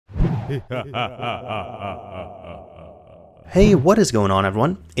Hey, what is going on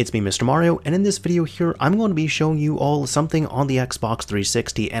everyone? It's me, Mr. Mario, and in this video here, I'm going to be showing you all something on the Xbox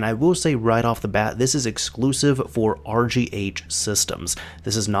 360, and I will say right off the bat, this is exclusive for RGH systems.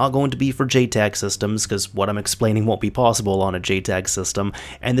 This is not going to be for JTAG systems, because what I'm explaining won't be possible on a JTAG system,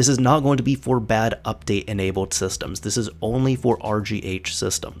 and this is not going to be for bad update-enabled systems. This is only for RGH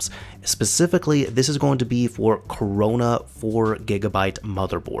systems. Specifically, this is going to be for Corona 4GB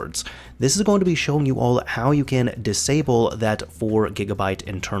motherboards. This is going to be showing you all how you can disable that 4GB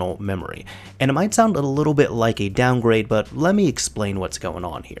internal memory. And it might sound a little bit like a downgrade, but let me explain what's going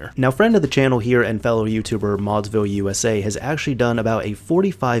on here. Now, friend of the channel here and fellow YouTuber Modsville USA has actually done about a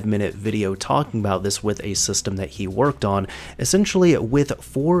 45-minute video talking about this with a system that he worked on, essentially with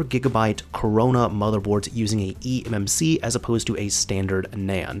 4GB Corona motherboards using a eMMC as opposed to a standard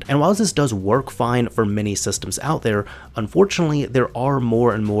NAND. And while this does work fine for many systems out there, unfortunately there are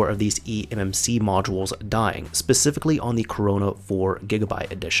more and more of these eMMC modules dying, specifically on the Corona 4GB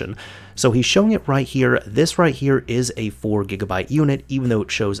edition. So he's showing it right here. This right here is a 4GB unit, even though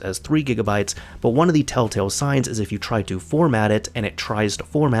it shows as 3GB, but one of the telltale signs is if you try to format it and it tries to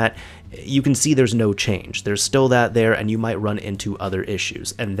format, you can see there's no change. There's still that there, and you might run into other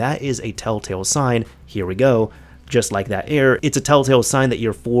issues. And that is a telltale sign. Here we go. Just like that error, it's a telltale sign that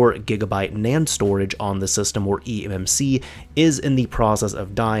your 4GB NAND storage on the system, or eMMC, is in the process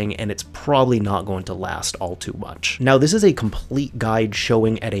of dying, and it's probably not going to last all too much. Now, this is a complete guide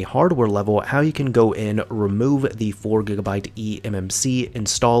showing at a hardware level how you can go in, remove the 4GB eMMC,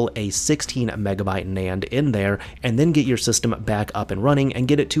 install a 16MB NAND in there, and then get your system back up and running and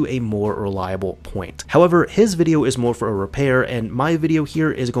get it to a more reliable point. However, his video is more for a repair, and my video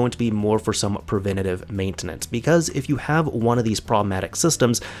here is going to be more for some preventative maintenance, because if you have one of these problematic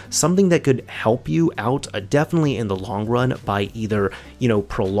systems, something that could help you out definitely in the long run by either,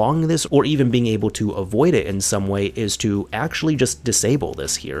 prolonging this or even being able to avoid it in some way is to actually just disable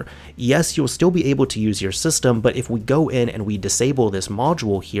this here. Yes, you'll still be able to use your system, but if we go in and we disable this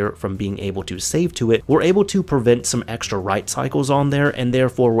module here from being able to save to it, we're able to prevent some extra write cycles on there, and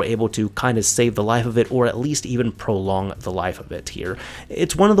therefore we're able to kind of save the life of it, or at least even prolong the life of it here.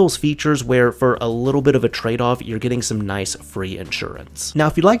 It's one of those features where for a little bit of a trade-off, you're getting some nice free insurance. Now,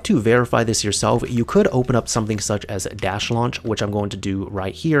 if you'd like to verify this yourself, you could open up something such as Dash Launch, which I'm going to do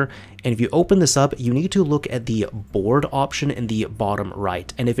right here. And if you open this up, you need to look at the board option in the bottom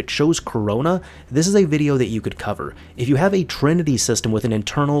right. And if it shows Corona, this is a video that you could cover. If you have a Trinity system with an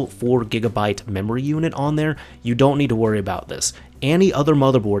internal 4GB memory unit on there, you don't need to worry about this. Any other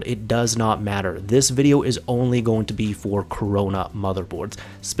motherboard, it does not matter. This video is only going to be for Corona motherboards,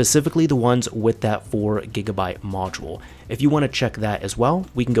 specifically the ones with that 4GB module. If you want to check that as well,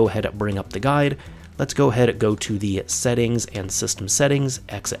 we can go ahead and bring up the guide. Let's go ahead and go to the settings and system settings,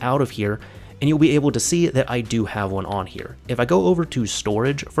 exit out of here, and you'll be able to see that I do have one on here. If I go over to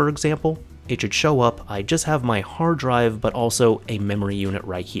storage, for example, it should show up. I just have my hard drive, but also a memory unit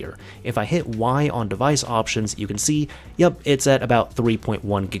right here. If I hit Y on device options, you can see, yep, it's at about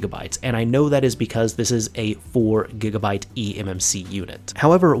 3.1GB. And I know that is because this is a 4GB eMMC unit.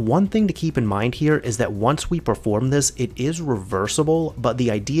 However, one thing to keep in mind here is that once we perform this, it is reversible, but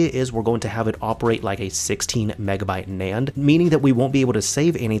the idea is we're going to have it operate like a 16MB NAND, meaning that we won't be able to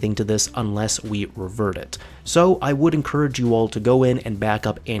save anything to this unless we revert it. So I would encourage you all to go in and back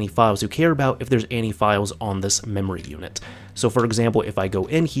up any files you care about if there's any files on this memory unit. So for example, if I go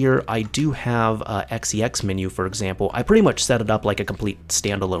in here, I do have XEX menu, for example. I pretty much set it up like a complete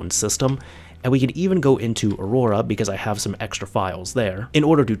standalone system. And we can even go into Aurora because I have some extra files there. In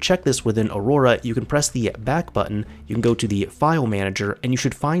order to check this within Aurora, you can press the back button, you can go to the file manager, and you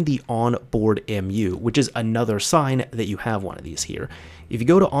should find the onboard MU, which is another sign that you have one of these here. If you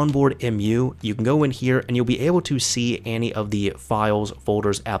go to onboard MU, you can go in here and you'll be able to see any of the files,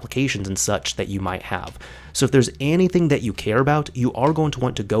 folders, applications, and such that you might have. So if there's anything that you care about, you are going to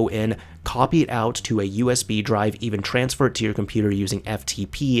want to go in, copy it out to a USB drive, even transfer it to your computer using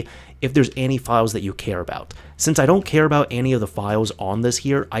FTP if there's any files that you care about. Since I don't care about any of the files on this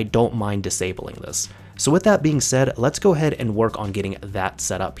here, I don't mind disabling this. So with that being said, let's go ahead and work on getting that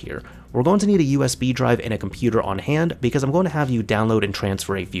set up here. We're going to need a USB drive and a computer on hand because I'm going to have you download and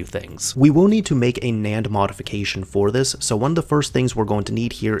transfer a few things. We will need to make a NAND modification for this, so one of the first things we're going to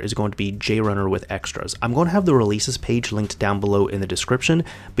need here is going to be JRunner with extras. I'm going to have the releases page linked down below in the description,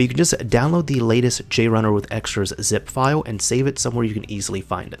 but you can just download the latest JRunner with extras zip file and save it somewhere you can easily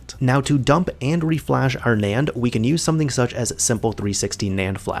find it. Now, to dump and reflash our NAND, we can use something such as Simple 360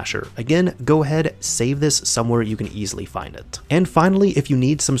 NAND Flasher. Again, go ahead, save this somewhere you can easily find it. And finally, if you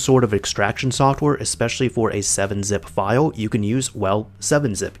need some sort of a extraction software, especially for a 7-zip file, you can use, well,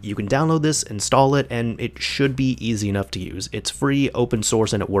 7-zip. You can download this, install it, and it should be easy enough to use. It's free, open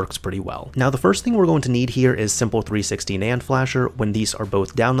source, and it works pretty well. Now, the first thing we're going to need here is Simple 360 NAND Flasher. When these are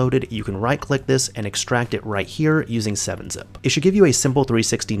both downloaded, you can right-click this and extract it right here using 7-zip. It should give you a Simple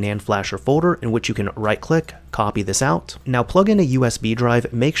 360 NAND Flasher folder in which you can right-click, copy this out. Now, plug in a USB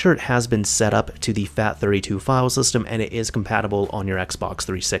drive, make sure it has been set up to the FAT32 file system and it is compatible on your Xbox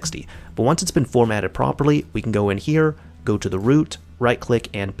 360. But once it's been formatted properly, we can go in here, go to the root, right click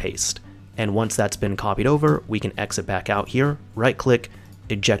and paste. And once that's been copied over, we can exit back out here, right click,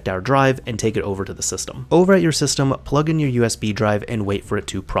 eject our drive and take it over to the system. Over at your system, plug in your USB drive and wait for it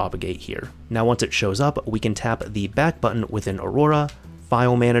to propagate here. Now once it shows up, we can tap the back button within Aurora,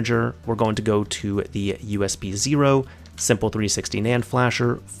 File Manager. We're going to go to the USB 0, Simple 360 NAND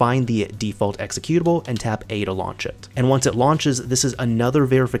Flasher, find the default executable and tap A to launch it. And once it launches, this is another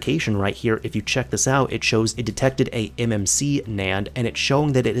verification right here. If you check this out, it shows it detected a eMMC NAND and it's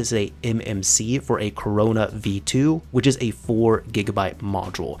showing that it is a eMMC for a Corona V2, which is a 4 GB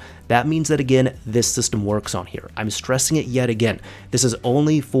module. That means that again, this system works on here. I'm stressing it yet again. This is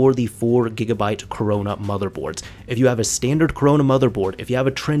only for the 4 GB Corona motherboards. If you have a standard Corona motherboard, if you have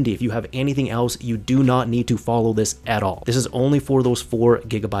a Trendy, if you have anything else, you do not need to follow this at all. This is only for those 4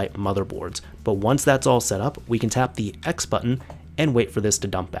 GB motherboards. But once that's all set up, we can tap the X button and wait for this to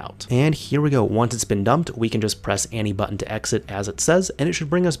dump out. And here we go. Once it's been dumped, we can just press any button to exit as it says, and it should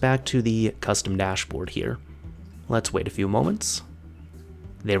bring us back to the custom dashboard here. Let's wait a few moments.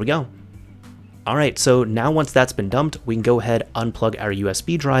 There we go. Alright, so now once that's been dumped, we can go ahead, unplug our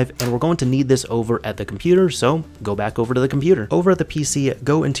USB drive, and we're going to need this over at the computer, so go back over to the computer. Over at the PC,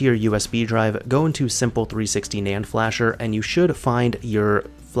 go into your USB drive, go into Simple 360 NAND Flasher, and you should find your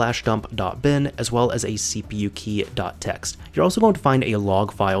flashdump.bin as well as a CPU key.txt. You're also going to find a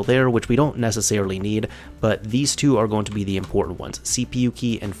log file there, which we don't necessarily need, but these two are going to be the important ones, CPU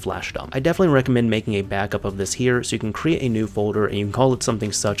key and flash dump. I definitely recommend making a backup of this here, so you can create a new folder and you can call it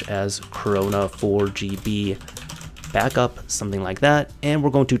something such as Corona 4GB backup, something like that, and we're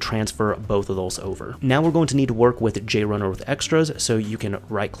going to transfer both of those over. Now we're going to need to work with JRunner with extras, so you can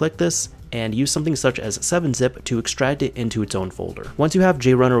right click this and use something such as 7-zip to extract it into its own folder. Once you have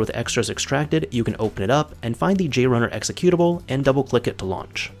JRunner with extras extracted, you can open it up and find the JRunner executable and double click it to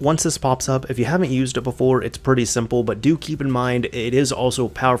launch. Once this pops up, if you haven't used it before, it's pretty simple, but do keep in mind it is also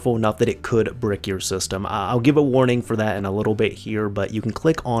powerful enough that it could brick your system. I'll give a warning for that in a little bit here, but you can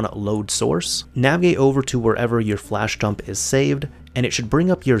click on load source, navigate over to wherever your flash dump is saved, and it should bring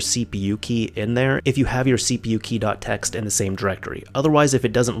up your CPU key in there if you have your CPU key.txt in the same directory. Otherwise, if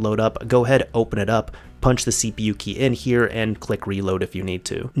it doesn't load up, go ahead, open it up, punch the CPU key in here and click reload if you need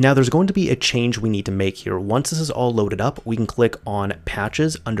to. Now there's going to be a change we need to make here. Once this is all loaded up, we can click on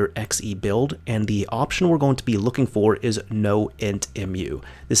patches under XE build, and the option we're going to be looking for is nointmu.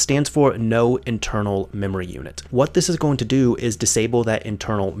 This stands for no internal memory unit. What this is going to do is disable that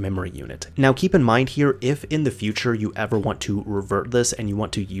internal memory unit. Now keep in mind here, if in the future you ever want to revert this and you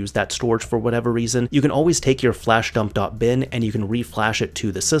want to use that storage for whatever reason, you can always take your flashdump.bin and you can reflash it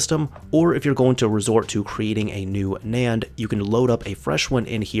to the system, or if you're going to resort to creating a new NAND, you can load up a fresh one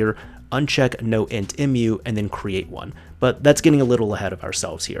in here, uncheck nointmu, and then create one. But that's getting a little ahead of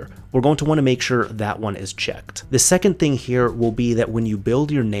ourselves here. We're going to want to make sure that one is checked. The second thing here will be that when you build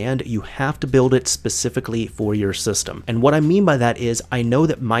your NAND, you have to build it specifically for your system. And what I mean by that is, I know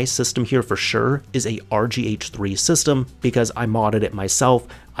that my system here for sure is a RGH3 system because I modded it myself.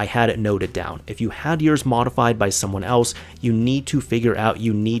 I had it noted down. If you had yours modified by someone else, you need to figure out,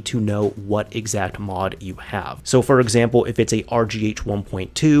 you need to know what exact mod you have. So for example, if it's a RGH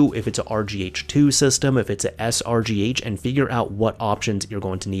 1.2, if it's a RGH2 system, if it's a sRGH, and figure out what options you're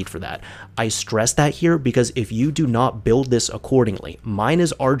going to need for that. I stress that here because if you do not build this accordingly, mine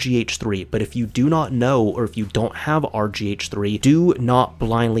is RGH3, but if you do not know or if you don't have RGH3, do not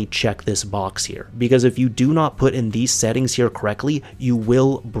blindly check this box here, because if you do not put in these settings here correctly, you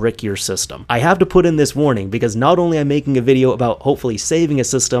will brick your system. I have to put in this warning because not only am I making a video about hopefully saving a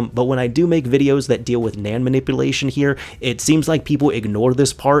system, but when I do make videos that deal with NAND manipulation here, it seems like people ignore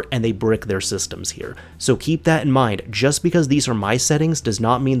this part and they brick their systems here. So keep that in mind. Just because these are my settings does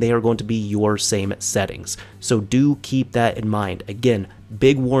not mean they are going to be your same settings. So do keep that in mind. Again,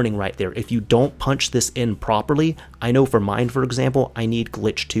 big warning right there. If you don't punch this in properly, I know for mine, for example, I need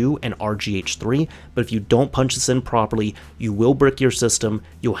glitch 2 and RGH3, but if you don't punch this in properly, you will brick your system.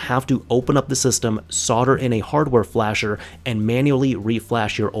 You'll have to open up the system, solder in a hardware flasher, and manually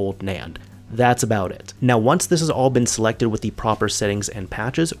reflash your old NAND. That's about it. Now, once this has all been selected with the proper settings and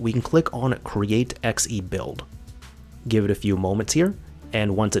patches, we can click on Create XE Build. Give it a few moments here,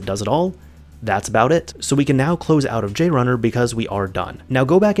 And once it does it all, that's about it. So we can now close out of JRunner because we are done. Now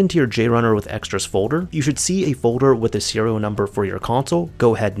go back into your JRunner with extras folder. You should see a folder with a serial number for your console.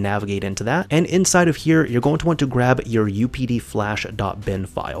 Go ahead and navigate into that. And inside of here, you're going to want to grab your updflash.bin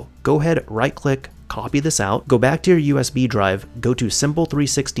file. Go ahead, right click, copy this out, go back to your USB drive, go to Simple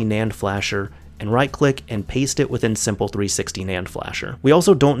 360 NAND Flasher, and right click and paste it within Simple 360 NAND Flasher. We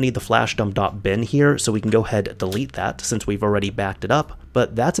also don't need the flashdump.bin here, so we can go ahead and delete that since we've already backed it up,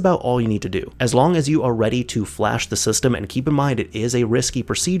 but that's about all you need to do. As long as you are ready to flash the system, and keep in mind it is a risky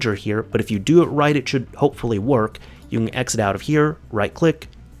procedure here, but if you do it right, it should hopefully work. You can exit out of here, right click,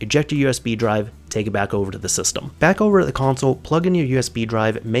 eject your USB drive, take it back over to the system. Back over at the console, plug in your USB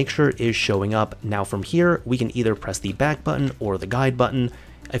drive, make sure it is showing up. Now from here, we can either press the back button or the guide button.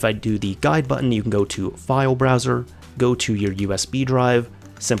 If I do the guide button, you can go to File Browser, go to your USB drive,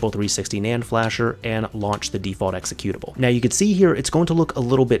 Simple 360 NAND Flasher, and launch the default executable. Now you can see here, it's going to look a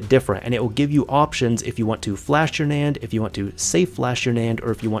little bit different, and it will give you options if you want to flash your NAND, if you want to safe flash your NAND,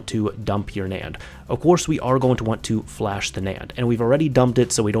 or if you want to dump your NAND. Of course, we are going to want to flash the NAND, and we've already dumped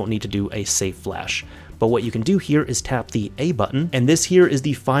it, so we don't need to do a safe flash. But what you can do here is tap the A button, and this here is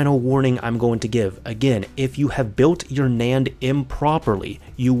the final warning I'm going to give. Again, if you have built your NAND improperly,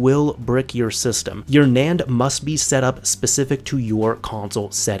 you will brick your system. Your NAND must be set up specific to your console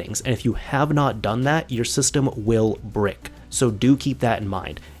settings, and if you have not done that, your system will brick. So do keep that in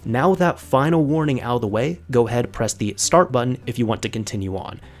mind. Now with that final warning out of the way, go ahead, press the start button if you want to continue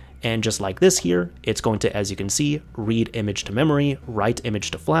on. And just like this here, it's going to, as you can see, read image to memory, write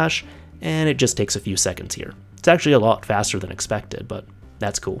image to flash, and it just takes a few seconds here. It's actually a lot faster than expected, but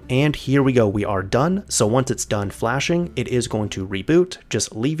that's cool. And here we go, we are done. So once it's done flashing, it is going to reboot.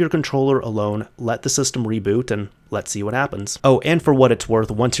 Just leave your controller alone, let the system reboot, and let's see what happens. Oh, and for what it's worth,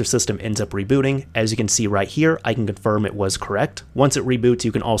 once your system ends up rebooting, as you can see right here, I can confirm it was correct. Once it reboots,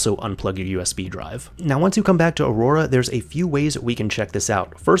 you can also unplug your USB drive. Now, once you come back to Aurora, there's a few ways we can check this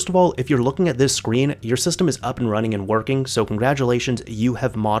out. First of all, if you're looking at this screen, your system is up and running and working, so congratulations, you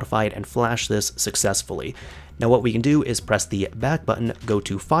have modified and flashed this successfully. Now what we can do is press the back button, go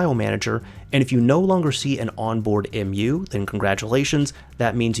to File Manager, and if you no longer see an onboard MU, then congratulations,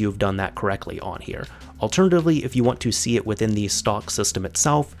 that means you've done that correctly on here. Alternatively, if you want to see it within the stock system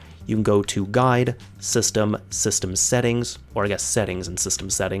itself, you can go to Guide, System, System Settings, or I guess Settings and System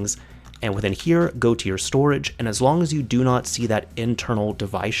Settings, and within here, go to your storage, and as long as you do not see that internal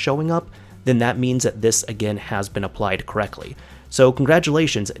device showing up, then that means that this again has been applied correctly. So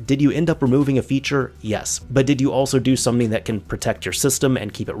congratulations, did you end up removing a feature? Yes. But did you also do something that can protect your system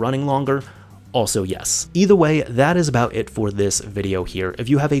and keep it running longer? Also yes. Either way, that is about it for this video here. If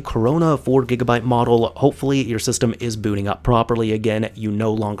you have a Corona 4GB model, hopefully your system is booting up properly again. You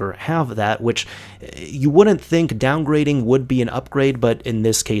no longer have that, which you wouldn't think downgrading would be an upgrade, but in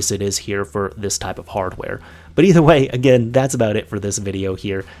this case it is here for this type of hardware. But either way, again, that's about it for this video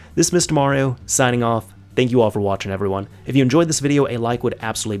here. This is Mr. Mario, signing off. Thank you all for watching, everyone. If you enjoyed this video, a like would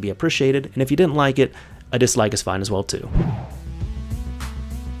absolutely be appreciated, and if you didn't like it, a dislike is fine as well too.